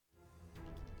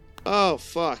Oh,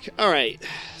 fuck. Alright,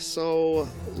 so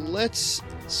let's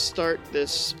start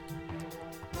this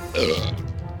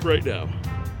right now.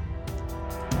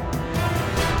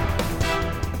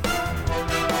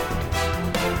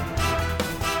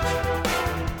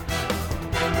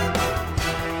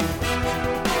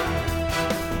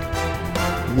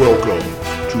 Welcome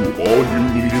to All You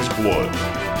Need Is Blood,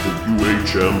 the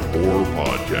UHM Horror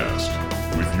Podcast,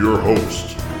 with your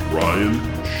hosts, Ryan,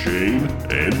 Shane,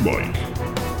 and Mike.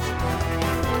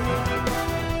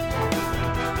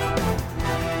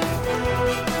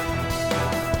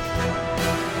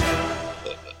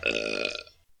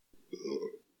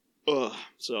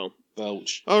 So,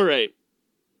 Belch. alright.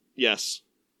 Yes.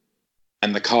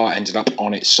 And the car ended up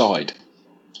on its side.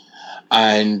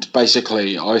 And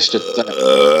basically, I stood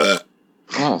there.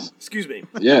 Oh, Excuse me.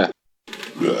 yeah.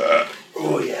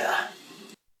 Oh, yeah.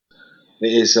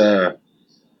 It is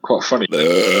quite funny.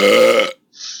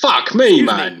 Fuck me,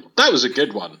 man. That was a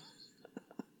good one.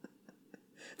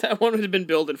 That one had been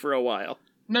building for a while.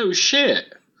 No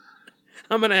shit.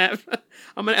 I'm gonna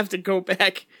have to go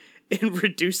back and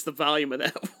reduce the volume of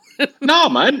that one. No,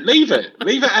 man. Leave it.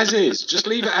 Leave it as is. Just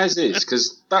leave it as is,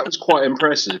 because that was quite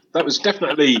impressive. That was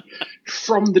definitely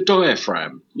from the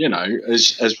diaphragm, you know,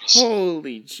 as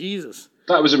Holy Jesus.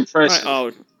 that was impressive.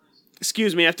 Oh,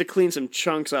 excuse me, I have to clean some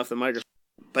chunks off the microphone.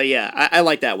 But yeah, I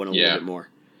like that one a little bit more.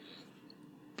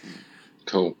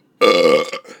 Cool.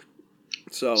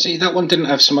 So See, that one didn't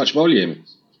have so much volume.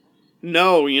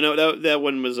 no, you know, that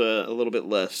one was a little bit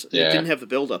less. Yeah. It didn't have the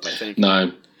build-up, I think.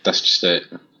 No, that's just it.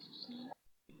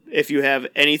 If you have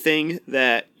anything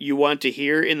that you want to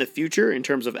hear in the future in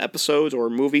terms of episodes or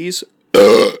movies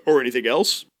or anything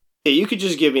else, yeah, you could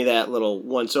just give me that little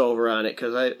once-over on it,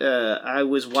 because I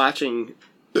was watching,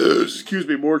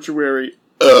 Mortuary,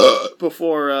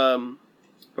 before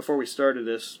we started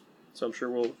this, so I'm sure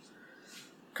we'll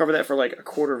cover that for like a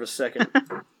quarter of a second.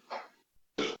 There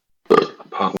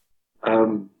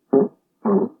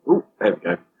we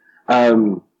go.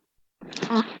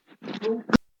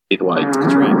 Either way.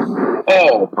 That's right.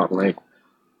 Oh, pardon me.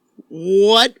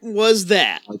 What was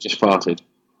that? I just farted.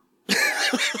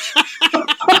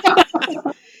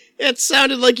 It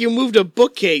sounded like you moved a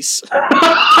bookcase.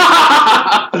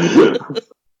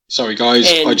 Sorry, guys.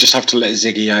 And- I just have to let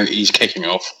Ziggy out. He's kicking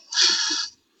off.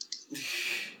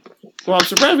 Well, I'm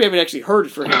surprised we haven't actually heard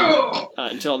it for him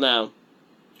until now.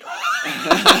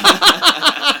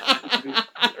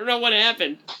 I don't know what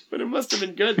happened, but it must have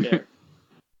been good there.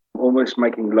 Almost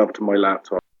making love to my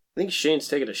laptop. I think Shane's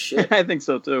taking a shit. I think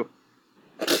so too.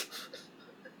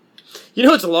 You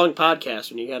know it's a long podcast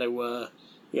when you gotta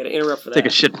interrupt for that. Take a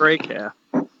shit break, yeah.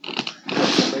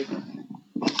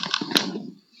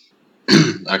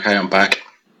 Okay, I'm back.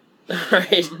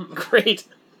 Alright, great.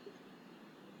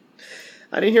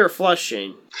 I didn't hear a flush,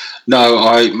 Shane. No,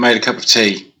 I made a cup of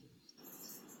tea.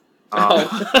 Oh.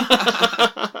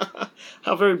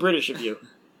 How very British of you.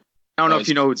 I don't know if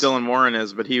you know who Dylan Warren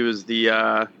is, but he was the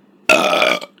guy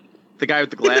with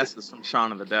the glasses from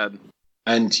Shaun of the Dead.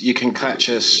 And you can catch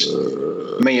us,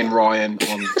 me and Ryan,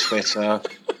 on Twitter.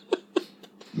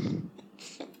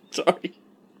 Sorry.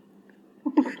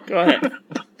 Go ahead.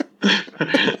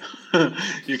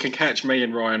 You can catch me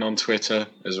and Ryan on Twitter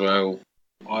as well.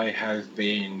 I have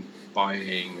been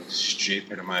buying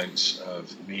stupid amounts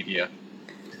of media.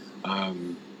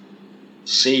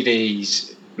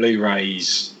 CDs,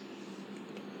 Blu-rays,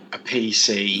 a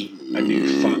PC, a new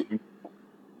phone.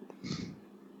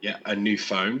 Yeah, a new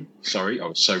phone. Sorry, I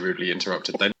was so rudely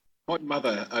interrupted then. My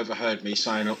mother overheard me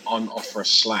saying on offer a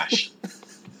slash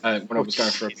when I was going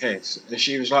for a piss. And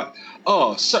she was like,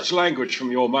 "Oh, such language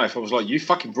from your mouth." I was like, "You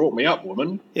fucking brought me up,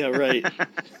 woman." Yeah, right.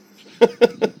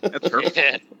 That's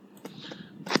perfect.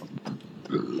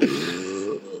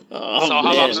 Oh, So how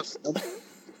man. about this?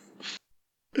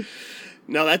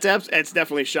 No, that's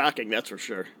definitely shocking, that's for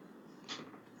sure.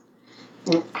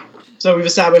 So we've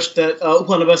established that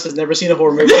one of us has never seen a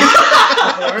horror movie.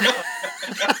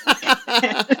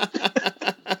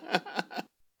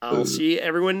 I'll see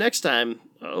everyone next time.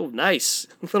 Oh, nice.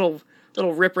 Little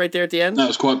rip right there at the end. That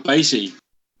was quite bassy.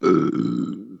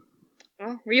 Oh,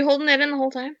 were you holding that in the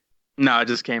whole time? No, it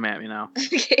just came at me now.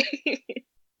 Okay.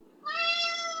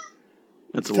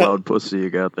 That's a loud pussy you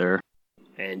got there.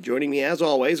 And joining me, as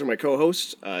always, are my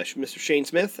co-hosts, Mr. Shane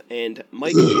Smith and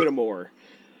Mike Whittemore.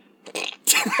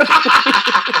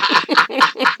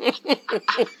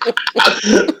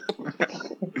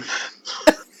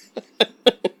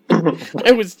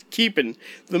 I was keeping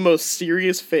the most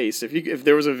serious face. If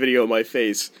there was a video of my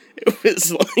face, it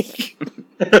was like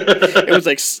it was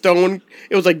like stone.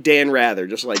 It was like Dan Rather,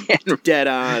 just like dead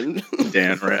on.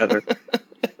 Dan Rather.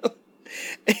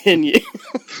 And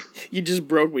you just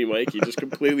broke me, Mike. You just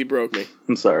completely broke me.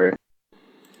 I'm sorry.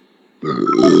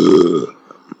 Oh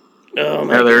my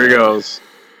Yeah, there he God. goes.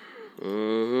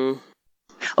 Mm-hmm.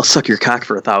 I'll suck your cock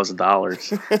for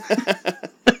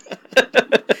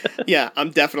 $1,000. Yeah, I'm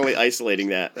definitely isolating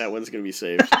that. That one's going to be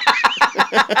saved.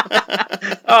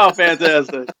 Oh,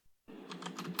 fantastic.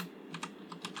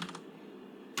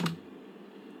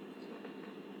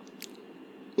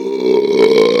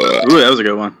 Ooh, that was a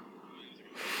good one.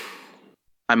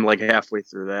 I'm like halfway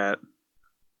through that.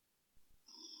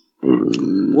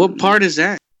 What part is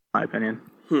that? My opinion.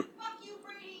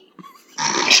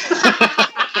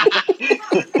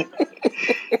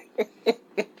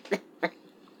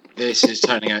 This is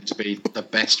turning out to be the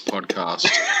best podcast.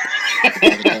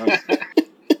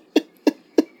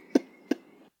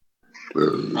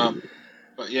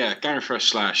 But yeah, going for a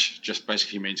slash just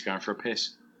basically means going for a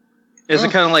piss. Is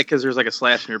it kind of like because there's like a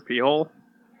slash in your pee hole?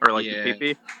 Or like Yeah. your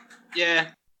pee-pee? Yeah.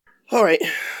 All right.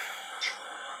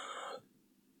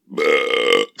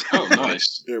 Oh,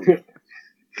 nice. There we go.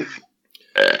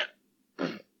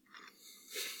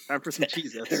 Time for some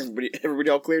cheeses. Everybody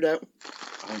all cleared out?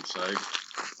 I think so.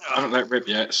 I haven't let rip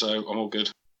yet, so I'm all good.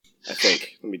 I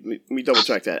think. Let me double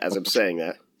check that as I'm saying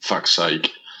that. Fuck's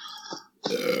sake.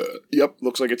 Yep,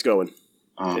 looks like it's going.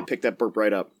 Oh, They picked that burp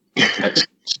right up. excellent.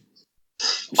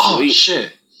 Oh Sweet.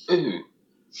 shit. Ooh.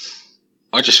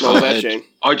 I just Smell that, farted. Shane.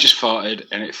 I just farted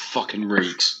and it fucking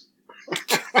reeks.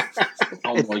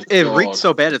 Oh my god. It reeked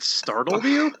so bad it startled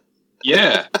you?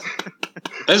 Yeah.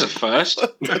 There's a first.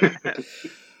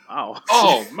 Wow.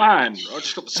 Oh man, I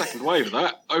just got the second wave of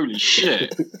that. Holy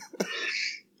shit.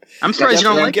 I'm surprised you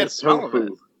don't what you like get the smell of it.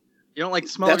 tofu. You don't like the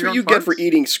smell That's of your what you own get for farts?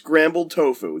 eating scrambled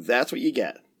tofu. That's what you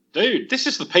get. Dude, this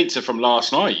is the pizza from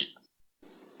last night.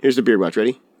 Here's the beard watch.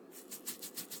 Ready?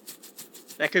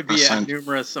 That could be That a sounds-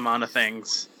 numerous amount of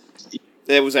things.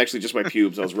 That was actually just my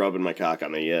pubes. I was rubbing my cock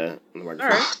on the microphone. All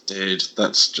right. Oh, dude,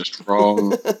 that's just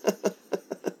wrong.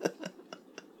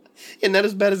 And that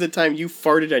is bad as the time you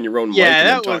farted on your own mic Yeah, and then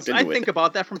that was. talked I into think it.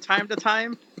 about that from time to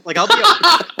time. Like I'll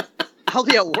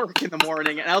be at work in the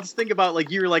morning, and I'll just think about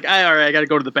like you're like, all right, I got to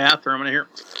go to the bathroom, and I hear,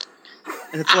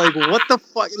 and it's like, what the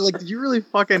fuck? Like, did you really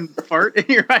fucking fart in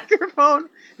your microphone?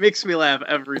 Makes me laugh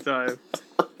every time.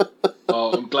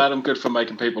 Oh, I'm glad I'm good for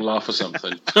making people laugh or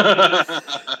something.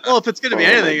 Well, if it's gonna be Oh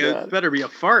my anything, God. it better be a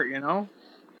fart, you know.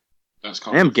 That's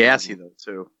I am gassy though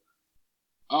too.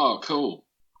 Oh, cool.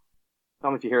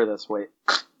 Tell me if you hear this. Wait.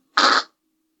 Did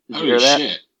you Holy hear that?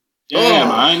 shit. Yeah, Oh.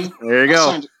 man. There you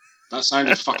go. That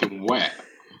sounded fucking wet.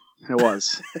 It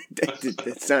was.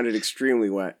 It sounded extremely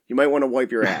wet. You might want to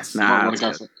wipe your ass. Might Nah, wanna that's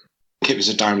go good. for- it was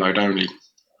a download only.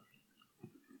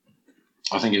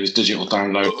 I think it was digital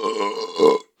download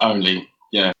only.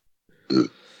 Yeah.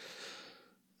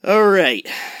 All right.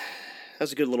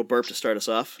 That's a good little burp to start us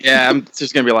off. Yeah,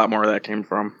 there's gonna be a lot more where that came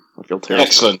from. I feel terrible.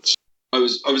 Excellent. I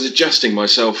was adjusting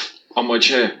myself on my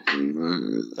chair.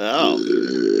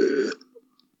 Oh.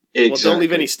 Exactly. Well, don't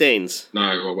leave any stains. No,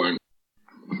 I won't.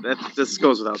 This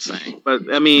goes without saying. But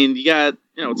I mean, you got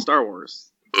it's Star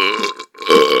Wars.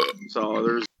 So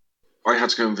there's I had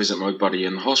to go and visit my buddy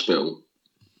in the hospital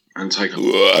and take a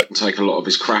lot of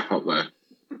his crap up there.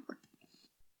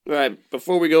 All right,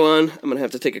 before we go on, I'm going to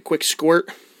have to take a quick squirt.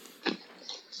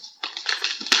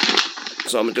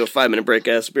 So I'm going to do a 5-minute break,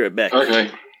 guys. Be right back.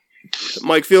 Okay.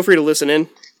 Mike, feel free to listen in.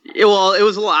 it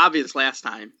was a little obvious last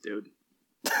time, dude.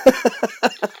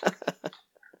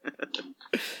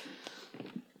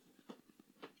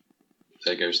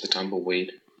 There goes the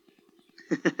tumbleweed.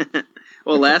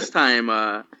 Well, last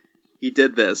time he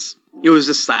did this, it was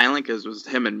just silent because it was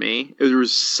him and me. It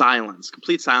was silence,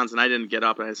 complete silence, and I didn't get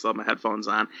up, and I still had my headphones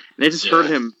on, and I just heard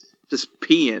him just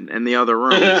peeing in the other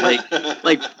room,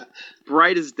 like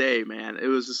bright as day, man. It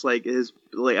was just like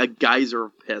a geyser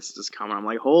of piss just coming. I'm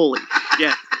like, holy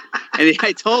shit. And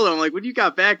I told him, I'm like, when you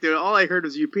got back, dude, all I heard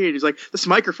was you peeing. He's like, this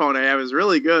microphone I have is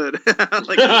really good.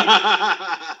 Like,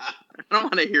 I don't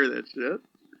want to hear that shit.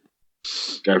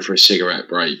 Go for a cigarette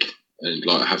break and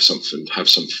like have some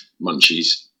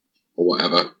munchies or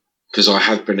whatever, because I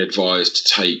have been advised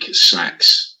to take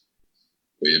snacks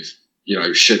with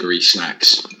sugary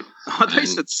snacks. Oh, I thought you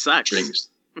said sex. Drinks.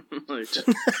 Like,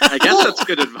 I guess that's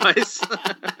good advice.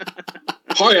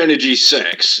 High energy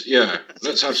sex, yeah.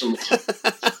 Let's have some.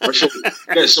 I shall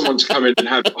get someone to come in and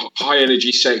have high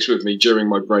energy sex with me during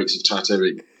my breaks of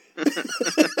tattooing.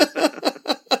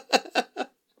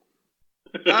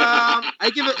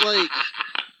 I give it like,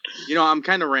 I'm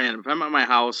kind of random. If I'm at my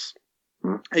house,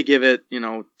 I give it,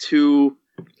 2,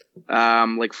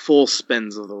 like full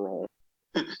spins of the roll.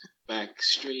 Back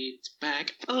streets,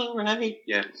 back, all right.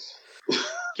 Yeah.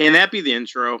 Can that be the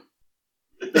intro?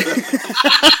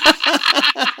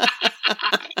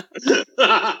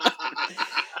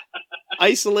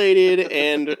 Isolated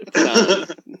and done.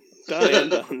 Done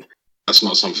and done. That's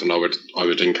not something I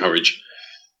would encourage.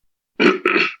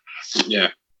 Yeah.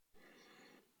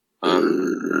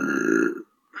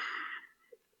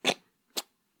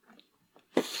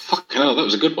 Fucking hell, that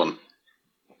was a good one.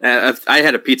 I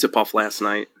had a pizza puff last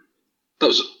night. That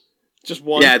was just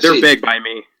one. Yeah, they're big by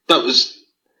me. That was.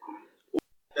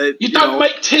 You don't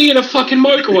make tea in a fucking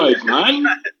microwave, man.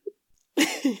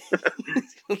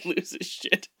 Lose his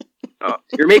shit. Oh,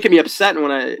 you're making me upset, and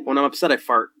when I'm upset, I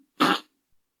fart.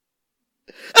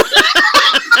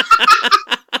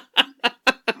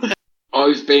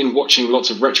 I've been watching lots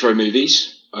of retro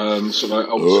movies. Pardon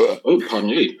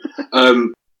you.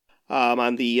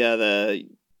 On the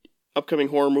upcoming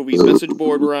horror movies message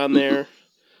board, we're on there.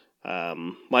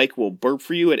 Mike will burp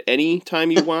for you at any time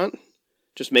you want.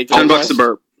 Just make the $10 a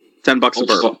burp. $10 a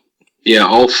burp. Yeah,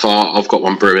 I'll fart. I've got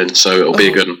one brewing, so it'll be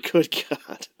a good one. Good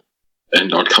God.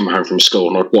 And I'd come home from school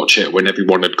and I'd watch it when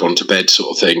everyone had gone to bed,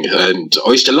 sort of thing. And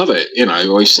I used to love it. You know, I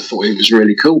used to thought it was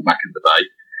really cool back in the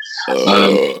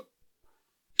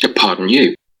day. Pardon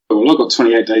you. Well, I got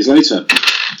 28 Days Later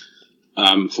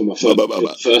for my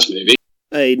first movie.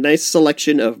 A nice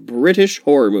selection of British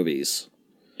horror movies.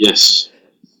 Yes.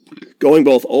 Going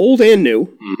both old and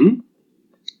new. Mm-hmm.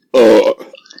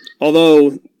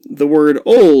 Although the word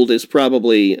old is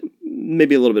probably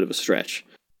maybe a little bit of a stretch.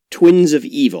 Twins of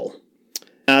Evil.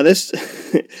 This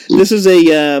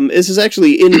is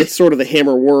actually in the sort of the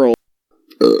Hammer world.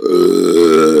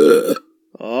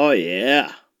 Oh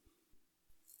yeah,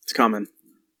 it's coming.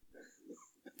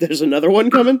 There's another one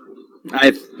coming.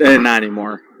 Not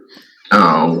anymore.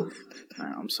 Oh,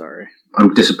 I'm sorry.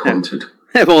 I'm disappointed.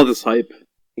 I have all this hype.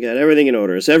 You got everything in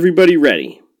order. Is everybody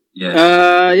ready?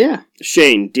 Yeah. Yeah.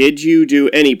 Shane, did you do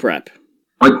any prep?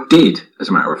 I did, as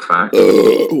a matter of fact.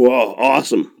 Whoa,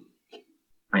 awesome.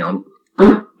 Hang on.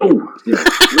 Oh, yeah.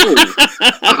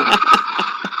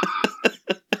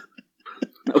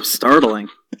 That was startling.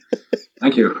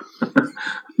 Thank you.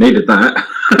 Needed that.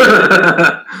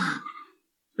 At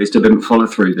least I didn't follow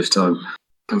through this time.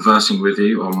 Conversing with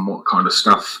you on what kind of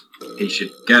stuff he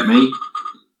should get me.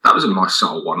 That was a nice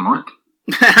subtle one, Mike.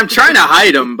 I'm trying to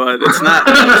hide him, but it's not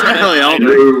really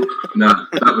helping. No,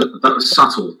 that was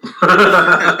subtle.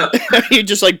 You're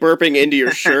just like burping into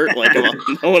your shirt, like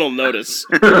no one will notice.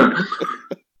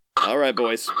 All right,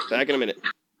 boys, back in a minute.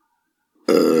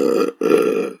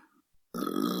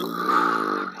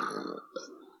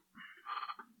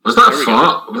 Was that a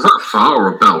fart? Was that a fart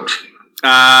or a belch?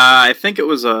 I think it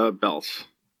was a belch.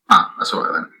 Ah, that's all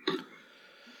right then.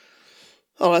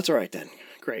 Oh, that's all right then.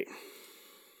 Great.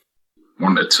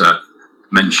 Wanted to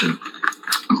mention,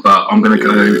 but I'm going to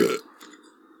go.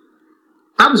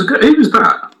 That was a good. Who was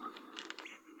that?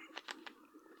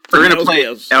 We're going to play.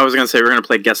 I was going to say we're going to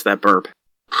play Guess That Burp.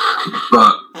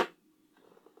 But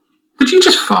did you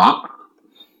just fart?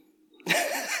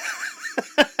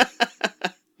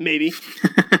 Maybe.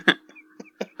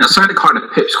 That sounded kind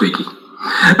of pipsqueaky.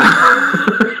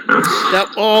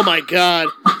 Oh my God!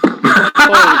 Oh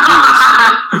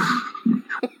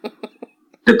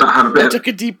Jesus! Did that have a bit? I took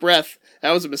a deep breath.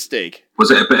 That was a mistake. Was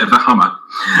it a bit of a hummer?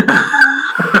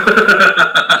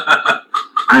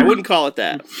 I wouldn't call it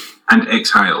that. And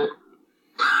exhale.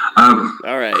 All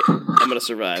right, I'm gonna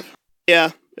survive.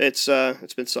 Yeah, it's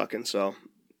been sucking. So,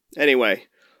 anyway,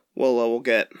 we'll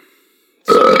get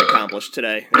something accomplished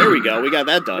today. There we go. We got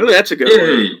that done. Ooh, that's a good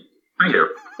one. Thank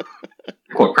you.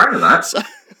 Quite proud of that.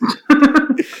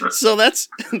 So that's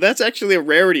actually a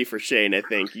rarity for Shane. I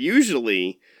think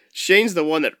usually Shane's the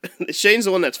one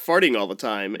that's farting all the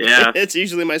time. Yeah, it's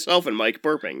usually myself and Mike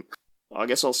burping. I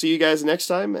guess I'll see you guys next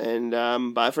time,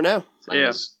 and bye for now.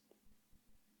 Yeah.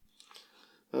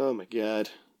 Oh my God,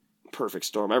 Perfect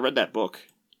Storm. I read that book.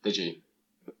 Did you?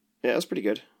 Yeah, it was pretty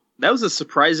good. That was a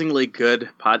surprisingly good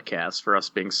podcast for us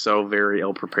being so very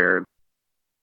ill prepared.